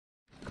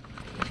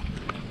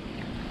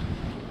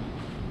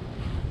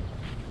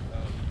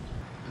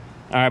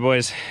All right,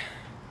 boys.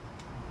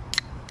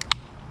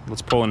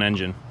 Let's pull an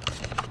engine.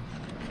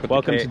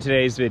 Welcome to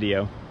today's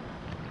video.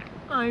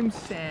 I'm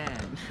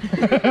sad.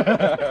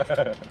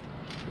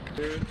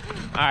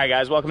 Alright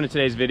guys, welcome to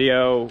today's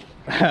video.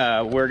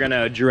 We're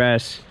gonna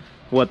address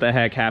what the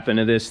heck happened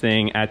to this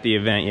thing at the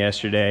event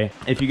yesterday.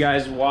 If you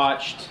guys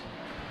watched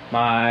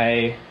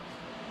my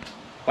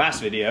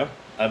last video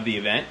of the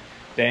event,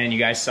 then you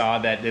guys saw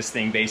that this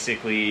thing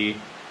basically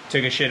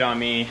took a shit on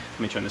me. Let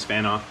me turn this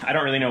fan off. I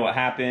don't really know what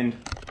happened.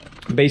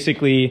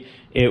 Basically,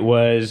 it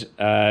was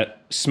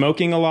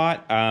smoking a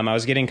lot. I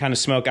was getting kind of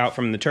smoke out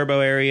from the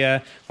turbo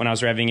area when I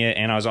was revving it,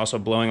 and I was also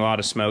blowing a lot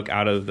of smoke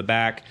out of the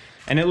back.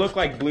 And it looked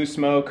like blue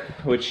smoke,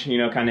 which, you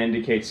know, kind of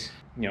indicates,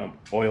 you know,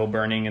 oil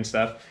burning and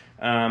stuff.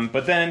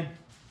 But then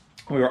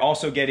we were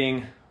also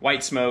getting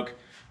white smoke,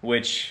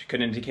 which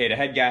could indicate a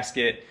head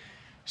gasket.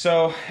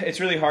 So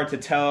it's really hard to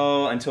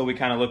tell until we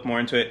kind of look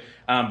more into it.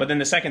 But then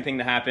the second thing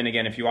that happened,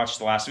 again, if you watched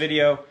the last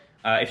video,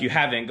 if you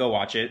haven't, go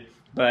watch it.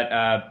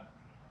 But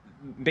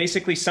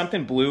basically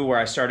something blew where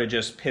I started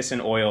just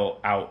pissing oil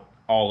out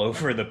all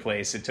over the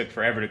place. It took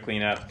forever to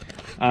clean up.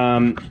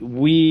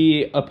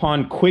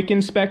 Upon quick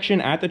inspection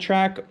at the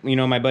track, you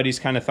know, my buddies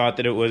kind of thought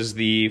that it was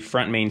the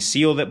front main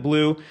seal that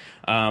blew,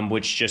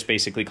 which just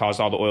basically caused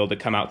all the oil to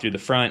come out through the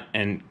front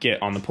and get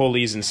on the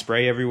pulleys and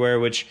spray everywhere,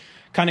 which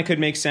kind of could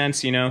make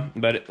sense, you know,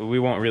 but we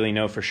won't really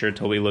know for sure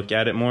till we look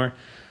at it more.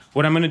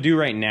 What I'm going to do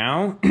right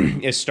now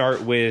is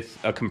start with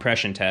a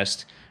compression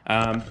test.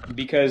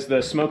 Because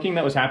the smoking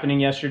that was happening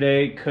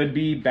yesterday could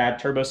be bad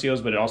turbo seals,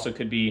 but it also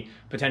could be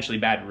potentially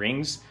bad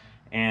rings.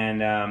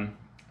 And a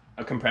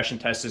compression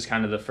test is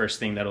kind of the first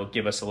thing that'll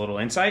give us a little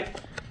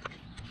insight.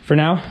 For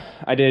now,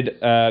 I did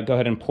go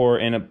ahead and pour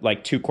in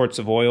like 2 quarts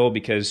of oil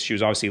because she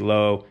was obviously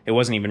low. It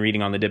wasn't even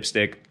reading on the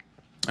dipstick.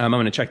 I'm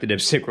going to check the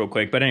dipstick real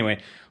quick. But anyway,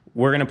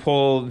 we're going to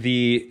pull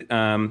the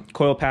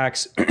coil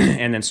packs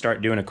and then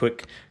start doing a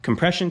quick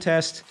compression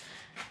test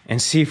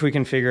and see if we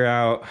can figure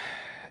out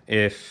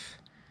if,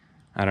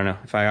 I don't know,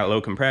 if I got low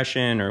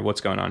compression or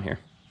what's going on here.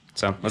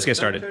 So let's get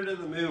started. To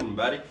the moon,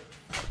 buddy.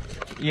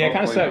 Yeah, it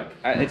kind of sucks.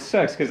 It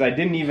sucks because I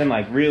didn't even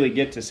like really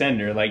get to send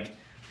her. Like,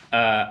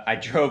 I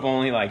drove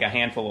only like a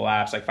handful of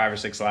laps, like 5 or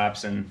 6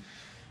 laps, and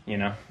you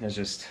know, it's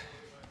just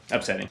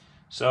upsetting.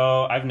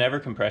 So I've never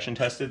compression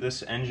tested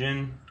this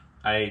engine.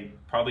 I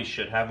probably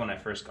should have when I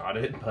first got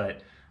it,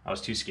 but I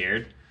was too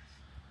scared.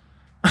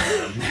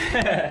 So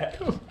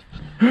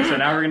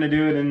now we're gonna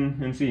do it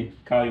and see.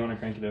 Kyle, you want to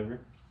crank it over?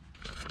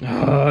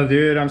 Oh,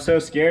 dude, I'm so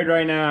scared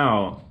right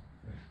now.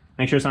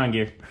 Make sure it's not in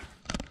gear.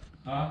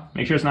 Huh?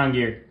 Make sure it's not in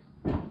gear.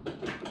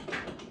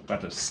 About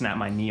to snap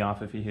my knee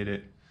off if you hit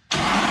it.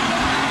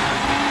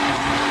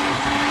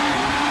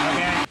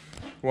 Okay.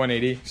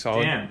 180,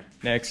 solid. Damn.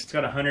 Next. It's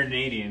got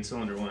 180 in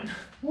cylinder 1.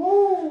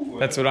 Woo!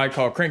 That's what I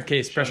call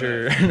crankcase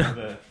pressure.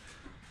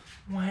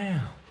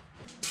 Wow.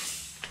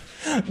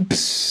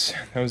 Psst,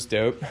 that was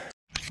dope.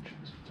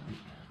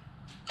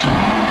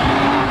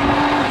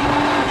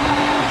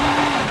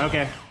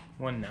 Okay.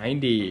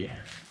 190.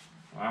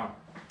 Wow.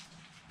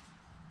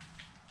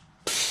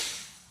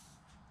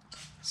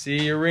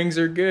 See, your rings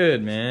are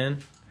good,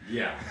 man.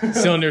 Yeah.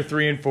 Cylinder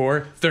 3 and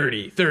 4,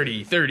 30,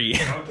 30, 30.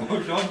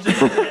 Don't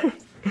jinx it.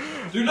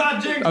 Do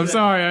not jinx it. I'm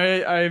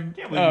sorry, I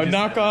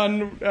knock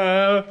on,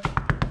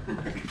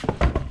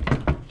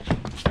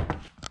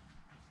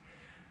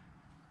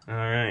 All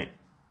right.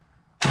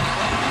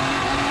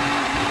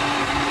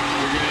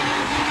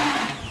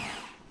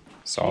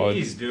 Solid.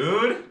 Jeez,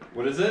 dude.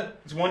 What is it?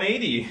 It's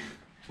 180.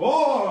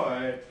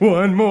 Boy.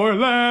 One more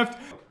left.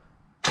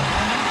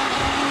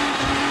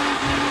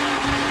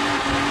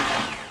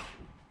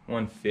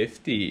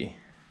 150.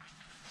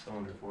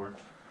 Cylinder 4.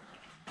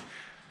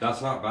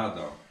 That's not bad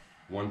though.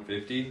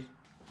 150.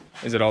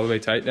 Is it all the way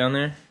tight down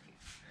there?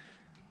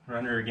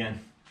 Run her again.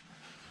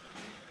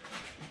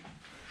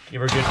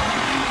 Give her a good.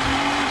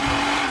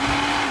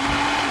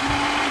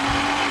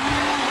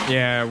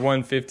 Yeah,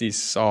 150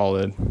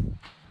 solid.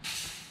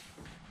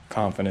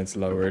 Confidence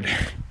lowered.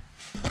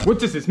 What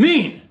does this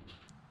mean?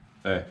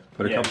 Hey,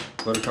 put a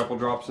couple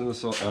drops in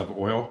of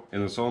oil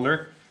in the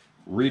cylinder,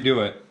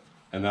 redo it,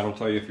 and that'll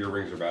tell you if your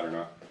rings are bad or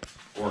not,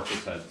 or if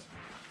it's heads.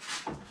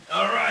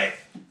 All right.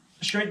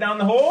 Straight down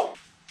the hole.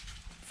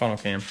 Funnel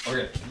cam.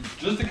 Okay,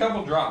 just a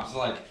couple drops,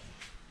 like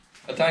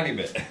a tiny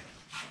bit,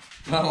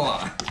 not a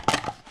lot.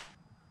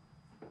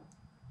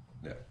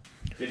 Yeah.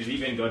 Did it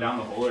even go down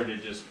the hole, or did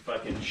it just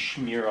fucking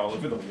smear all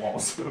over the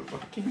walls of the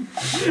fucking?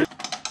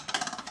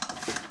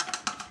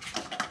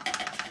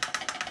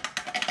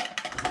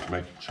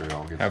 Make sure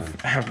y'all get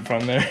Have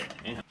fun there.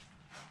 Yeah.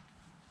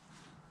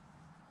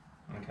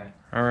 Okay.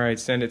 All right,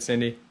 send it,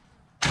 Cindy.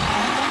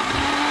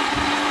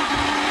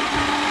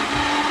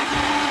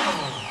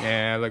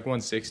 Yeah, like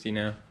 160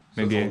 now.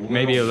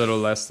 Maybe a little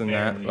less than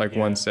that, like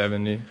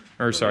 170.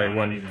 Or sorry, Yeah,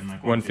 not even,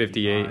 like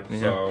 158. Yeah.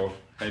 So,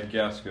 head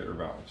gasket or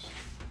valves?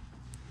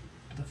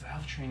 The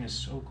valve train is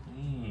so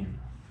clean.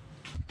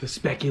 The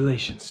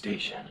speculation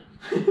station.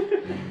 Let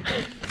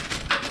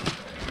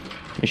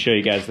me show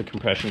you guys the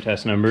compression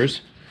test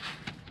numbers.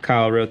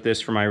 Kyle wrote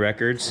this for my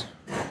records.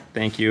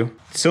 Thank you.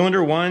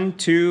 Cylinder 1,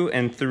 2,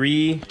 and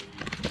 3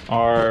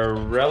 are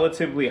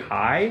relatively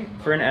high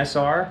for an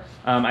SR.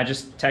 I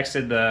just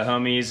texted the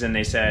homies and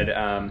they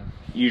said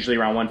usually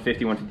around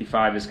 150,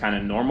 155 is kind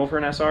of normal for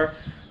an SR.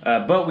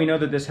 But we know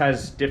that this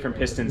has different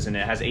pistons in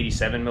it. It has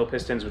 87 mil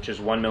pistons, which is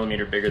 1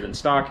 millimeter bigger than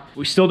stock.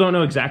 We still don't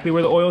know exactly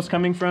where the oil is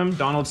coming from.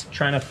 Donald's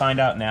trying to find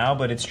out now,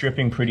 but it's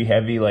dripping pretty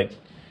heavy, like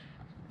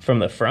from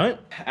the front.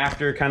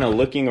 After kind of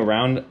looking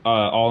around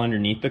all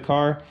underneath the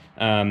car,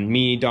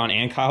 me, Don,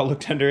 and Kyle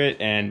looked under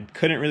it and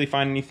couldn't really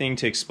find anything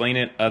to explain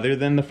it other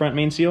than the front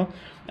main seal.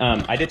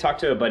 I did talk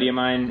to a buddy of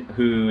mine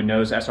who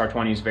knows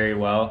SR20s very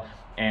well,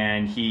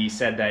 and he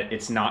said that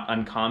it's not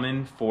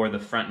uncommon for the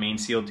front main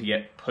seal to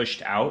get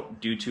pushed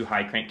out due to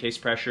high crankcase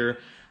pressure,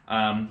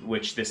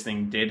 which this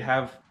thing did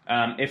have.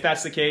 If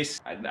that's the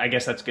case, I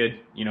guess that's good.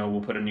 You know,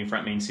 we'll put a new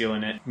front main seal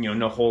in it. You know,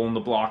 no hole in the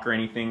block or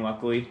anything,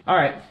 luckily. All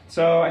right,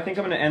 so I think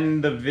I'm gonna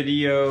end the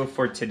video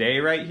for today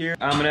right here.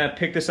 I'm gonna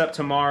pick this up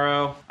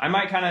tomorrow. I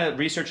might kind of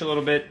research a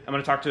little bit. I'm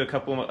gonna talk to a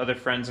couple of other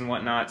friends and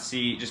whatnot,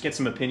 just get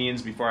some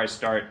opinions before I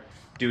start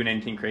doing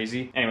anything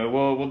crazy. Anyway,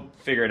 we'll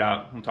figure it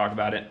out. We'll talk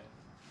about it.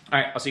 All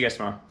right, I'll see you guys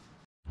tomorrow.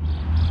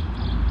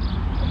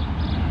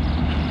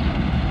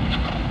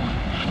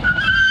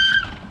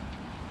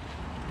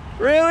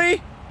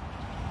 Really?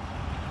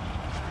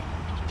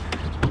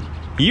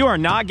 You are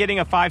not getting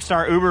a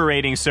 5-star Uber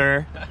rating,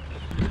 sir.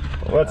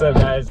 What's up,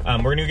 guys?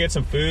 We're gonna go get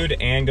some food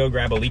and go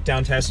grab a leak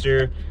down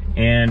tester,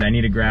 and I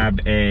need to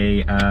grab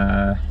a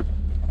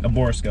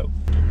boroscope.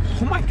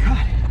 Oh my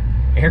God,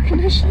 air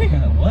conditioning?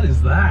 What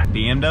is that?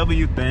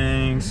 BMW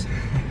things.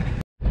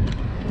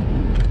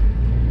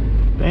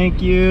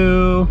 Thank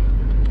you.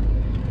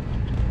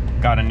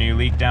 Got a new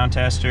leak down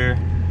tester.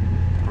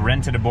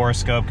 Rented a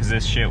boroscope because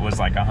this shit was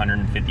like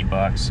 150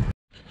 bucks.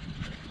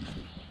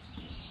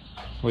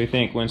 What do you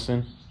think,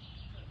 Winston?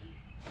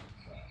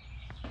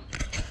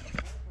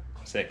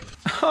 Sick.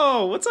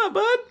 Oh, what's up,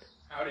 bud?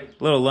 Howdy.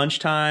 Little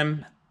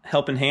lunchtime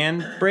helping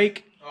hand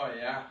break. Oh,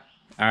 yeah.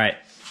 All right,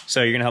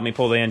 so you're gonna help me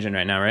pull the engine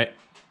right now, right?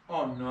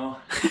 Oh, no.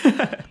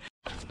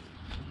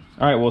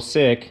 All right, well,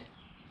 sick.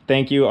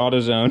 Thank you,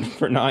 AutoZone,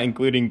 for not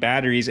including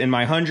batteries in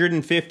my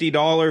 $150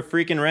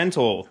 freaking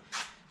rental.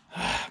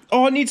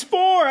 Oh, it needs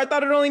 4. I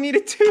thought it only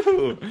needed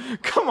 2.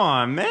 Come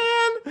on, man.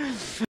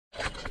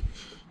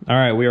 All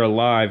right, we are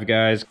live,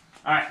 guys.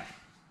 All right,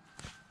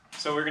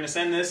 so we're gonna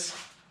send this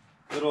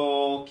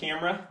little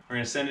camera. We're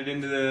gonna send it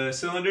into the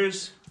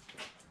cylinders,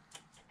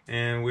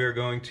 and we're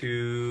going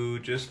to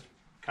just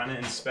kind of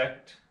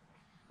inspect.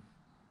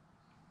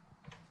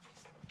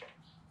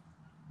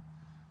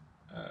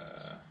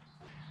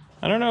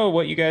 I don't know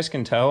what you guys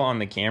can tell on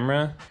the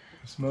camera.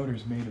 This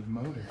motor's made of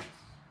motor.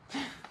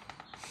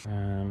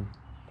 Damn,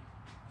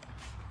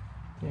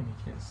 you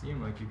can't see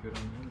him like you could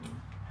on the other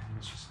one.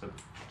 It's just the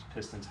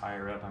piston's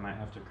higher up. I might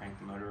have to crank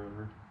the motor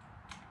over.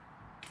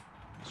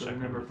 So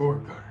number 4.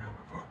 Go to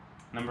number 4.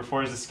 Number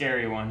 4 is the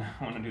scary one.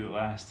 I want to do it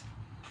last.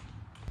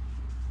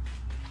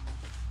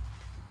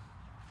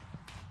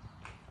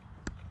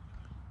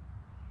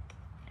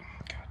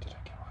 God, did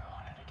I get oil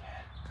on it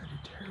again? God,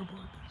 you're terrible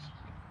at this.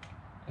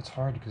 It's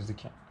hard because they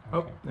can't.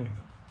 Okay. Oh, there you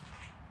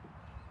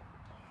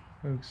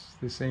go. Looks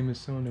the same as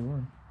cylinder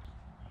 1.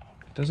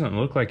 It doesn't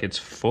look like it's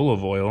full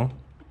of oil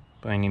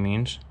by any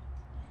means.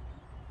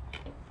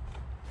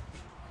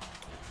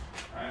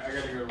 Alright, I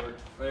gotta go to work.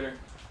 Later.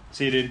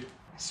 See you, dude.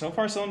 So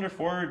far, cylinder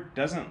 4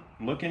 doesn't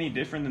look any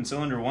different than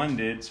cylinder 1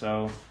 did,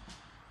 so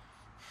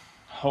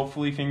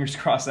hopefully, fingers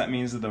crossed, that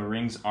means that the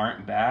rings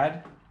aren't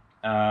bad.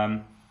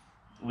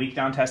 Leak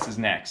down test is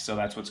next, so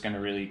that's what's going to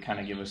really kind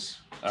of give us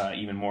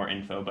even more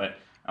info. But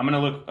I'm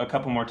going to look a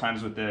couple more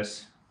times with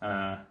this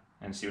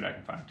and see what I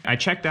can find. I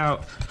checked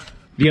out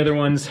the other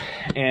ones,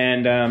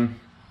 and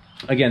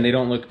again, they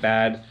don't look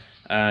bad.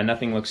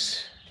 Nothing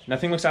looks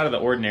out of the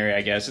ordinary,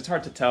 I guess. It's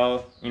hard to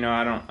tell. You know,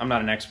 I'm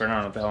not an expert. I don't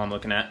know what the hell I'm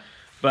looking at.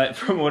 But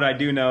from what I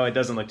do know, it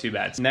doesn't look too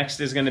bad.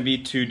 Next is going to be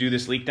to do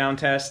this leak down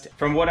test.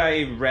 From what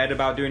I read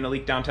about doing a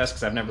leak down test,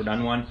 because I've never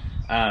done one,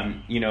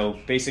 you know,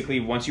 basically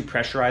once you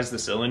pressurize the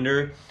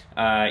cylinder,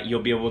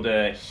 you'll be able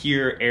to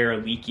hear air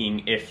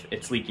leaking. If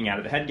it's leaking out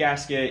of the head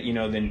gasket, you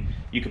know, then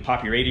you could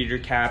pop your radiator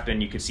cap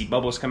and you could see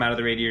bubbles come out of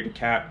the radiator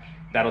cap.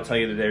 That'll tell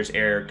you that there's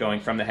air going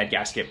from the head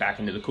gasket back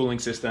into the cooling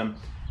system.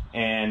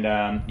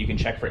 And you can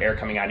check for air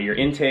coming out of your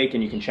intake,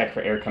 and you can check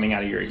for air coming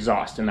out of your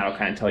exhaust, and that'll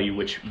kind of tell you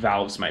which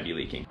valves might be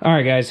leaking. All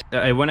right, guys,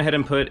 I went ahead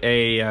and put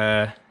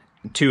a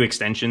 2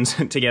 extensions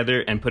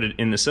together and put it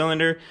in the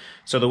cylinder.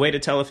 So the way to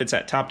tell if it's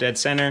at top dead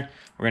center,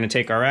 we're gonna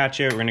take our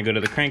ratchet, we're gonna go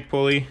to the crank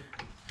pulley.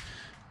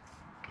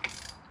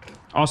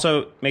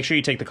 Also, make sure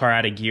you take the car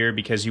out of gear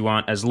because you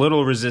want as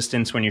little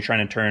resistance when you're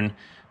trying to turn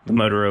the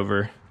motor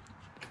over.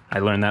 I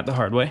learned that the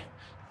hard way.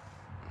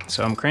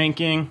 So I'm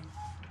cranking.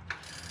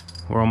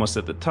 We're almost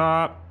at the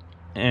top,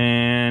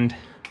 and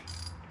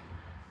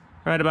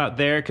right about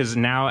there, because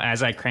now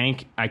as I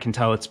crank, I can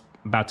tell it's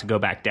about to go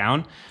back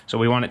down. So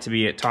we want it to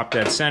be at top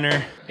dead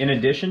center. In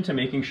addition to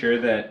making sure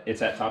that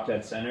it's at top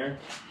dead center,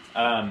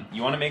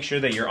 you want to make sure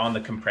that you're on the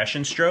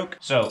compression stroke.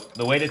 So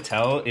the way to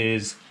tell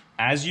is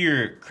as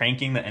you're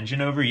cranking the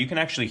engine over, you can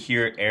actually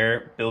hear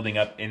air building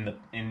up in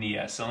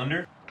the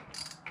cylinder.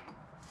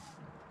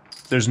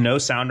 There's no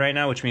sound right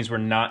now, which means we're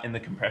not in the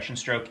compression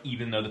stroke,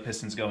 even though the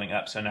piston's going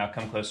up. So now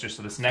come closer.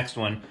 So this next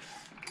one,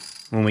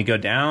 when we go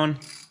down,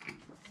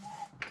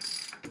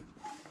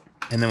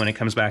 and then when it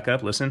comes back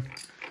up, listen.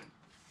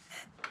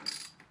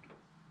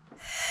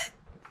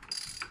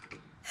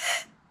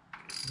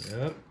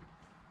 Yep.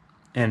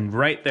 And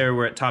right there,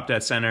 we're at top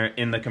dead center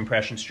in the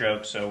compression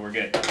stroke, so we're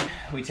good.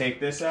 We take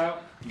this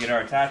out, get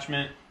our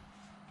attachment.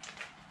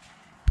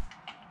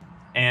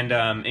 And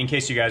in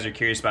case you guys are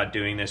curious about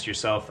doing this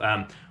yourself,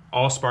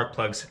 all spark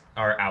plugs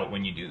are out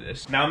when you do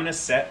this. Now I'm gonna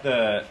set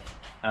the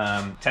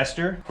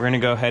tester. We're gonna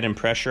go ahead and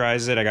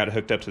pressurize it. I got it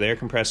hooked up to the air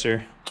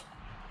compressor.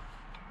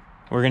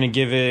 We're gonna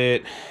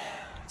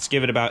let's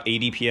give it about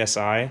 80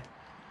 PSI.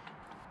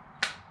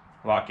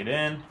 Lock it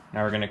in.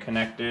 Now we're gonna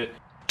connect it.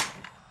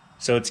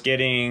 So it's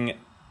getting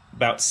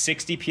about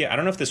 60 PSI. I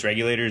don't know if this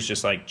regulator is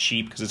just like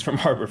cheap because it's from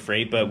Harbor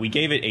Freight, but we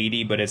gave it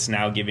 80, but it's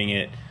now giving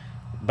it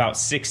about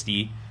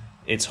 60.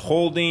 It's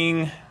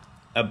holding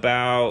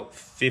about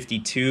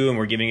 52 and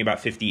we're giving it about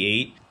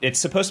 58. It's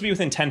supposed to be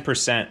within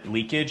 10%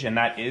 leakage, and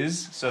that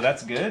is, so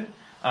that's good.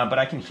 But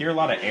I can hear a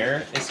lot of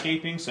air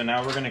escaping, so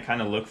now we're gonna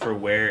kind of look for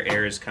where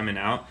air is coming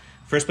out.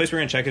 First place we're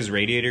gonna check is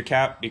radiator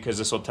cap, because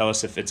this will tell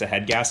us if it's a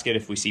head gasket,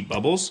 if we see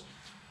bubbles.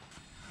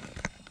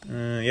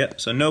 Yep,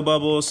 so no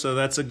bubbles, so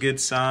that's a good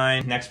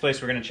sign. Next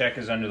place we're gonna check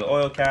is under the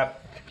oil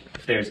cap.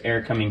 If there's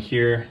air coming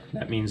here,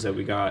 that means that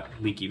we got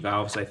leaky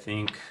valves, I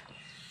think.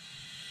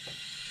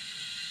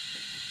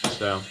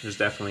 So there's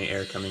definitely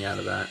air coming out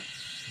of that.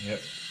 Yep,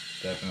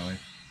 definitely.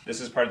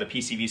 This is part of the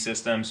PCV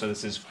system, so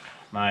this is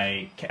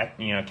my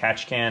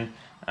catch can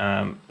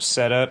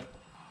setup.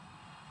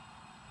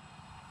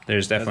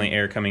 There's definitely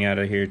air coming out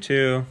of here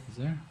too. Is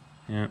there?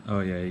 Yeah. Oh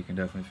yeah, you can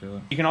definitely feel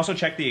it. You can also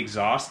check the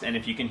exhaust, and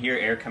if you can hear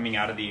air coming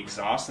out of the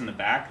exhaust in the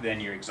back, then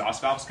your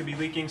exhaust valves could be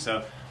leaking,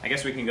 so I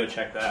guess we can go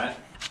check that.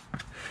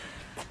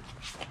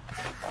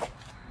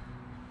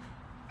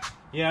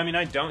 Yeah, I mean,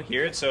 I don't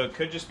hear it, so it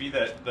could just be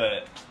that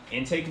the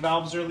intake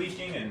valves are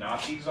leaking and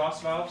not the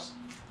exhaust valves.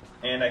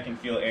 And I can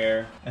feel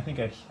air. I think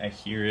I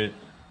hear it.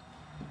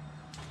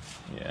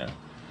 Yeah.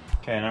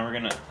 Okay, now we're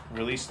gonna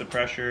release the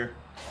pressure.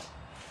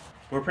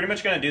 We're pretty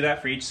much gonna do that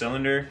for each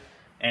cylinder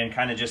and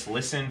kind of just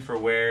listen for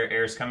where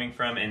air is coming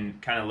from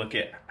and kind of look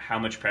at how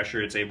much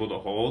pressure it's able to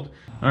hold.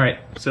 All right,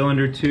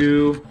 cylinder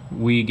 2,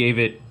 we gave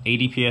it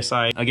 80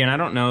 PSI. Again, I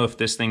don't know if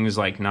this thing is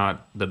like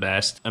not the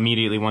best.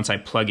 Immediately once I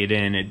plug it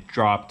in, it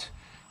dropped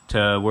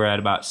to, we're at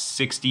about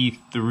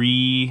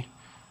 63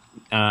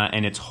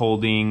 and it's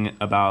holding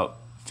about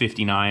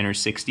 59 or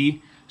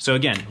 60. So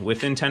again,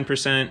 within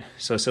 10%,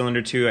 so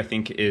cylinder 2 I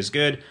think is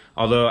good,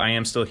 although I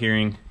am still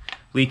hearing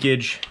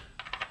leakage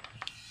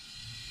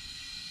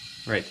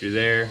right through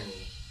there.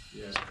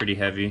 It's pretty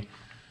heavy.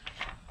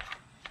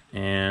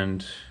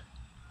 And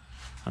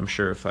I'm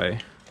sure if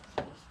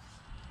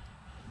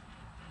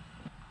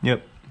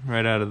yep,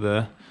 right out of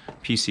the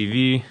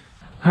PCV.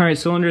 All right,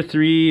 cylinder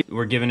 3,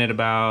 we're giving it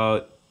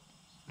about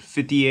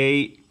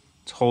 58.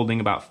 It's holding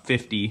about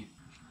 50.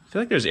 I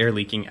feel like there's air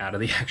leaking out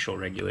of the actual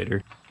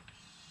regulator.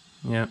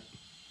 Yep,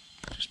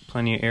 just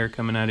plenty of air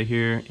coming out of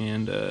here,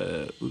 and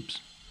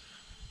oops,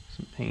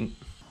 some paint.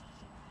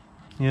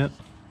 Yep.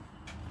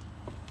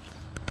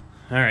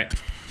 All right,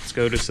 let's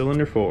go to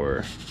cylinder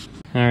 4.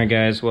 All right,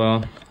 guys,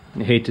 well,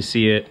 I hate to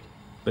see it,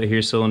 but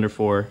here's cylinder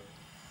 4.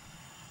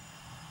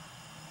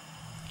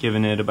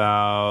 Giving it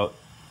about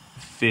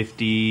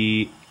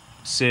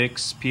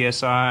 56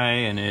 PSI,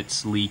 and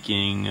it's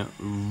leaking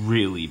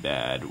really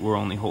bad. We're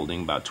only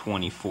holding about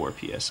 24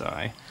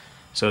 PSI.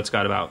 So it's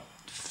got about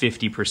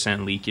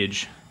 50%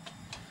 leakage.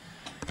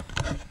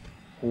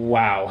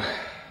 Wow,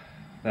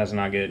 that's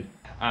not good.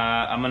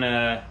 I'm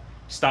gonna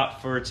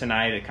stop for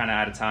tonight, kind of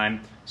out of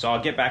time. So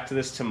I'll get back to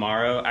this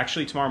tomorrow.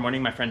 Actually, tomorrow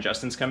morning, my friend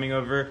Justin's coming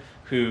over,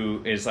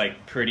 who is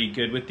like pretty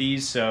good with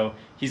these. So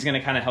he's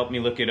gonna kind of help me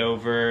look it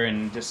over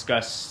and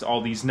discuss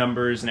all these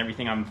numbers and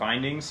everything I'm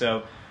finding.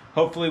 So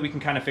hopefully we can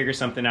kind of figure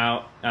something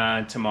out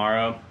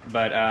tomorrow.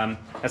 But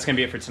that's gonna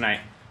be it for tonight.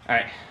 All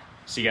right,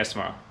 see you guys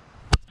tomorrow.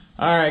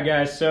 All right,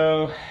 guys,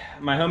 so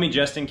my homie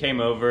Justin came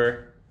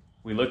over.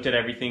 We looked at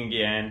everything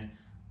again.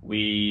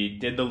 We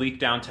did the leak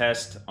down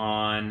test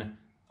on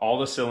all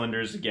the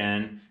cylinders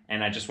again,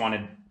 and I just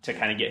wanted to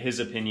kind of get his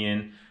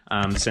opinion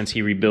since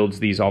he rebuilds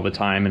these all the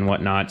time and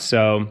whatnot.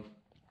 So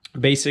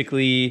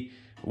basically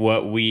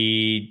what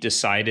we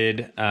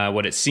decided,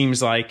 what it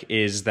seems like,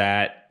 is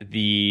that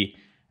the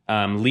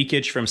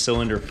leakage from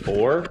cylinder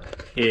 4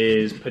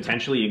 is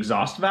potentially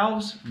exhaust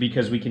valves,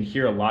 because we can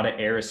hear a lot of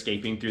air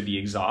escaping through the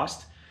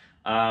exhaust.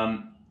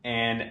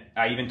 And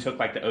I even took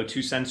like the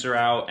O2 sensor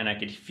out, and I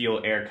could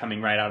feel air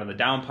coming right out of the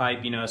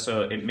downpipe, you know,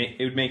 so it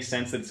would make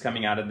sense that it's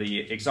coming out of the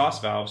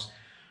exhaust valves.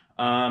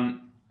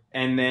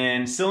 And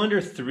then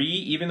cylinder 3,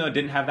 even though it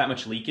didn't have that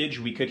much leakage,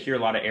 we could hear a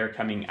lot of air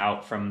coming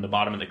out from the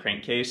bottom of the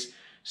crankcase.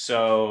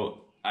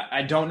 So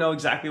I don't know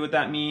exactly what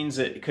that means.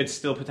 It could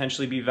still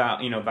potentially be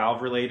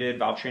valve related,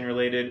 valve train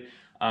related.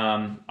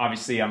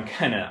 Obviously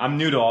I'm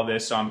new to all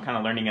this, so I'm kind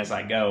of learning as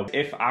I go.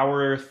 If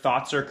our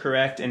thoughts are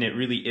correct and it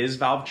really is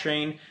valve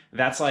train,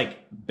 that's like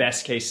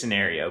best case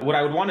scenario. What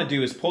I would want to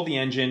do is pull the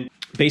engine.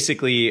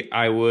 Basically,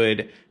 I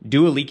would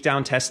do a leak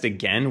down test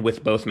again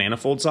with both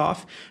manifolds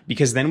off,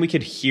 because then we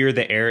could hear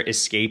the air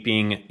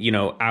escaping, you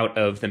know, out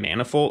of the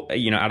manifold,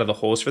 you know, out of the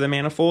holes for the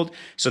manifold.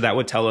 So that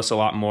would tell us a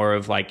lot more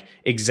of like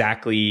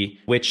exactly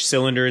which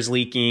cylinder is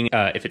leaking,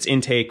 if it's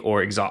intake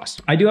or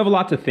exhaust. I do have a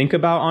lot to think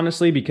about,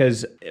 honestly,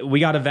 because we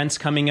got events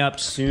coming up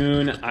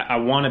soon. I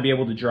want to be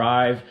able to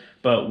drive.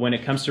 But when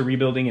it comes to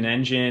rebuilding an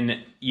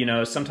engine, you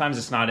know, sometimes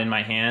it's not in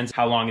my hands.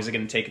 How long is it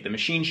going to take at the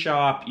machine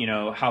shop? You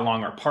know, how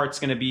long are parts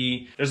going to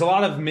be? There's a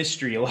lot of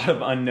mystery, a lot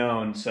of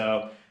unknown.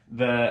 So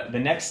the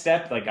next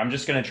step, like I'm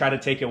just going to try to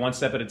take it one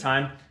step at a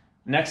time.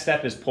 Next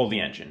step is pull the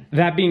engine.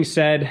 That being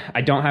said, I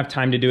don't have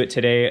time to do it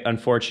today,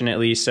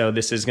 unfortunately, so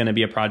this is gonna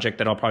be a project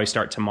that I'll probably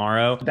start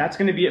tomorrow. That's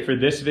gonna be it for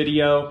this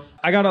video.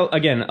 I got,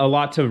 again, a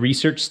lot to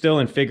research still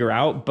and figure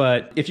out,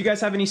 but if you guys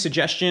have any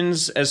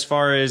suggestions as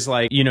far as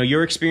like, you know,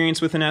 your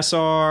experience with an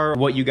SR,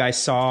 what you guys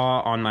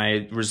saw on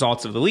my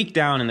results of the leak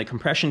down and the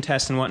compression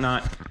test and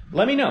whatnot,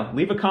 let me know,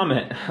 leave a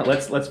comment.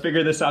 Let's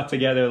figure this out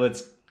together.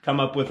 Let's come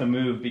up with a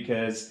move,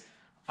 because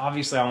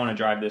obviously I want to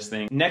drive this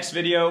thing. Next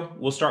video,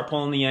 we'll start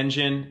pulling the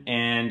engine,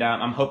 and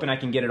I'm hoping I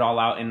can get it all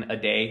out in a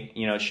day.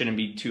 You know, it shouldn't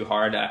be too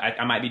hard.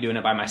 I might be doing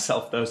it by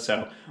myself though,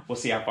 so we'll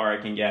see how far I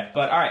can get.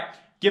 But all right,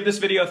 give this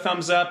video a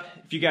thumbs up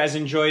if you guys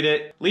enjoyed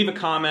it. Leave a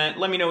comment,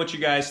 let me know what you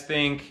guys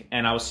think,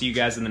 and I will see you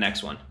guys in the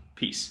next one.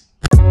 Peace.